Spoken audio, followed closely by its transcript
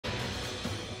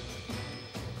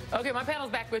Okay, my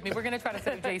panel's back with me. We're going to try to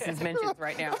save Jason's mentions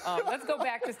right now. Let's go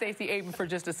back to Stacey Abrams for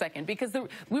just a second, because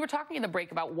we were talking in the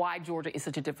break about why Georgia is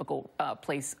such a difficult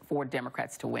place for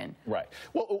Democrats to win. Right.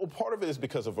 Well, part of it is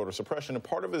because of voter suppression, and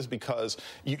part of it is because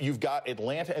you've got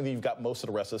Atlanta, and then you've got most of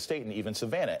the rest of the state, and even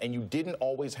Savannah, and you didn't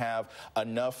always have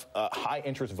enough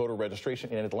high-interest voter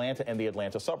registration in Atlanta and the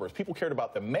Atlanta suburbs. People cared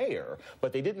about the mayor,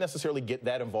 but they didn't necessarily get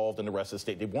that involved in the rest of the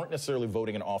state. They weren't necessarily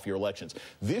voting in off-year elections.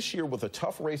 This year, with a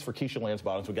tough race for Keisha Lance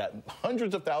Bottoms, we got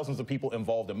hundreds of thousands of people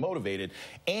involved and motivated,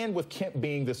 and with Kemp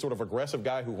being this sort of aggressive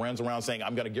guy who runs around saying,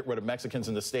 I'm going to get rid of Mexicans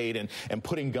in the state and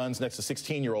putting guns next to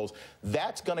 16-year-olds,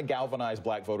 that's going to galvanize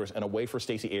black voters in a way for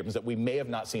Stacey Abrams that we may have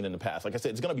not seen in the past. Like I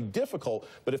said, it's going to be difficult,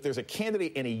 but if there's a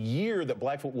candidate in a year that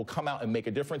black folk will come out and make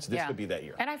a difference, this could be that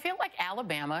year. And I feel like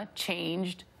Alabama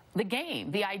changed the game.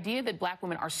 The idea that black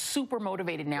women are super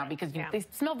motivated now because they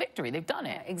smell victory. They've done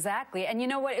it. Yeah, exactly. And you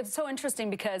know what? It's so interesting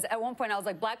because at one point I was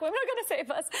like, black women are going to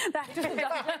save us.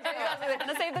 They're going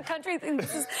to save the country.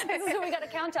 This is who we got to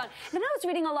count on. Then I was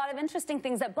reading a lot of interesting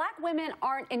things that black women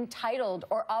aren't entitled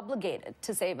or obligated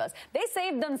to save us. They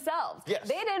saved themselves. Yes.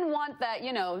 They didn't want that,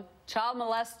 you know, child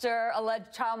molester,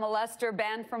 alleged child molester,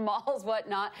 banned from malls,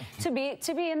 whatnot, to be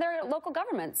in their local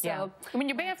government. So, when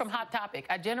you're banned from Hot Topic,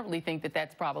 I generally think that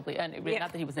that's probably, not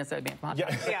that he was necessarily banned from Hot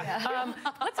Topic.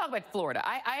 Let's talk about Florida.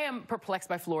 I am perplexed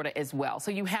by Florida as well.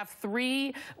 So you have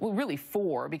three, well, really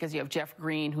four, because you have Jeff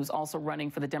Green, who's also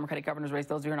running for the Democratic governor's race.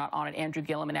 Those who are not on it, Andrew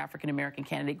Gillum, an African-American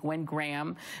candidate, Gwen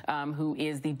Graham, who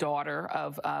is the daughter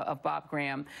of Bob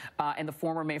Graham, and the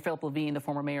former mayor, Philip Levine, the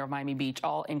former mayor of Miami Beach,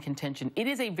 all in contention. It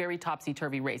is a very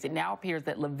topsy-turvy race. It now appears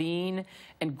that Levine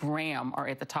and Graham are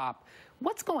at the top.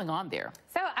 What's going on there?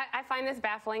 So I find this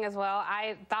baffling as well.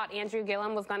 I thought Andrew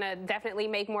Gillum was going to definitely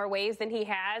make more waves than he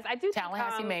has. I do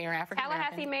Tallahassee mayor, African-American.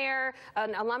 Tallahassee mayor,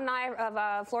 an alumni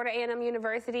of Florida A&M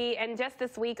University, and just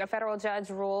this week a federal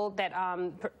judge ruled that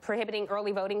prohibiting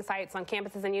early voting sites on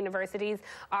campuses and universities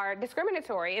are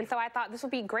discriminatory. And so I thought this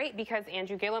would be great because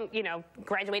Andrew Gillum, you know,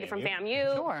 graduated from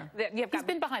FAMU. Sure. He's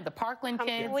been behind the Parkland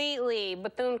kids. Completely.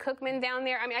 Bethune-Cookman down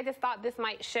there. I mean, I just thought this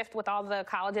might shift with all the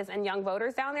colleges and young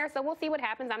voters down there. So we'll see what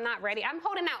happens. I'm not ready. I'm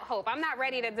holding out hope. I'm not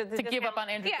ready to give up on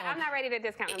Andrew Gillum. I'm not ready to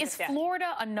discount him. Is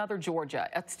Florida another Georgia?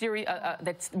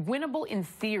 That's winnable in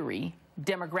theory,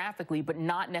 demographically, but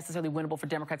not necessarily winnable for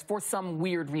Democrats for some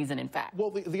weird reason, in fact. Well,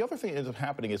 the other thing that ends up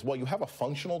happening is, while you have a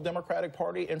functional Democratic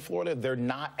Party in Florida, they're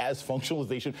not as functional as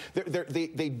they should.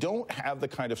 They don't have the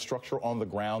kind of structure on the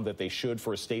ground that they should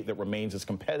for a state that remains as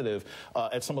competitive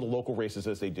at some of the local races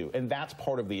as they do. And that's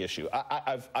part of the issue.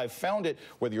 I've found it,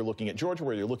 whether you're looking at Georgia,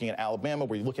 whether you're looking at Alabama,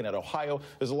 whether you're looking at Ohio,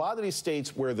 there's a lot of these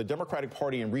states where the Democratic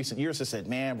Party in recent years has said,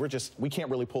 man, we can't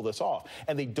really pull this off.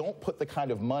 And they don't put the kind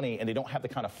of money and they don't have the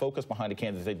kind of focus behind the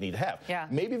candidates they need to have. Yeah.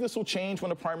 Maybe this will change when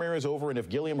the primary is over, and if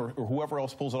Gilliam or whoever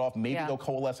else pulls it off, maybe they'll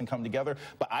coalesce and come together.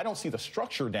 But I don't see the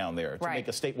structure down there to make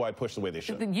a statewide push the way they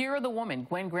should. The year of the woman,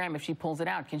 Gwen Graham, if she pulls it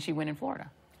out, can she win in Florida?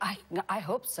 I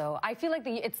hope so. I feel like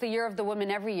it's the year of the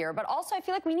woman every year, but also I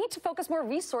feel like we need to focus more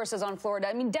resources on Florida.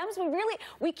 I mean, Dems,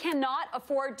 we cannot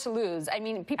afford to lose. I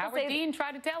mean, people Howard Dean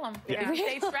tried to tell them.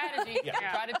 State strategy.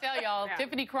 Try to tell y'all.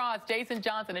 Tiffany Cross, Jason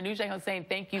Johnson, Anushay Hossain,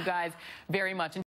 thank you guys very much.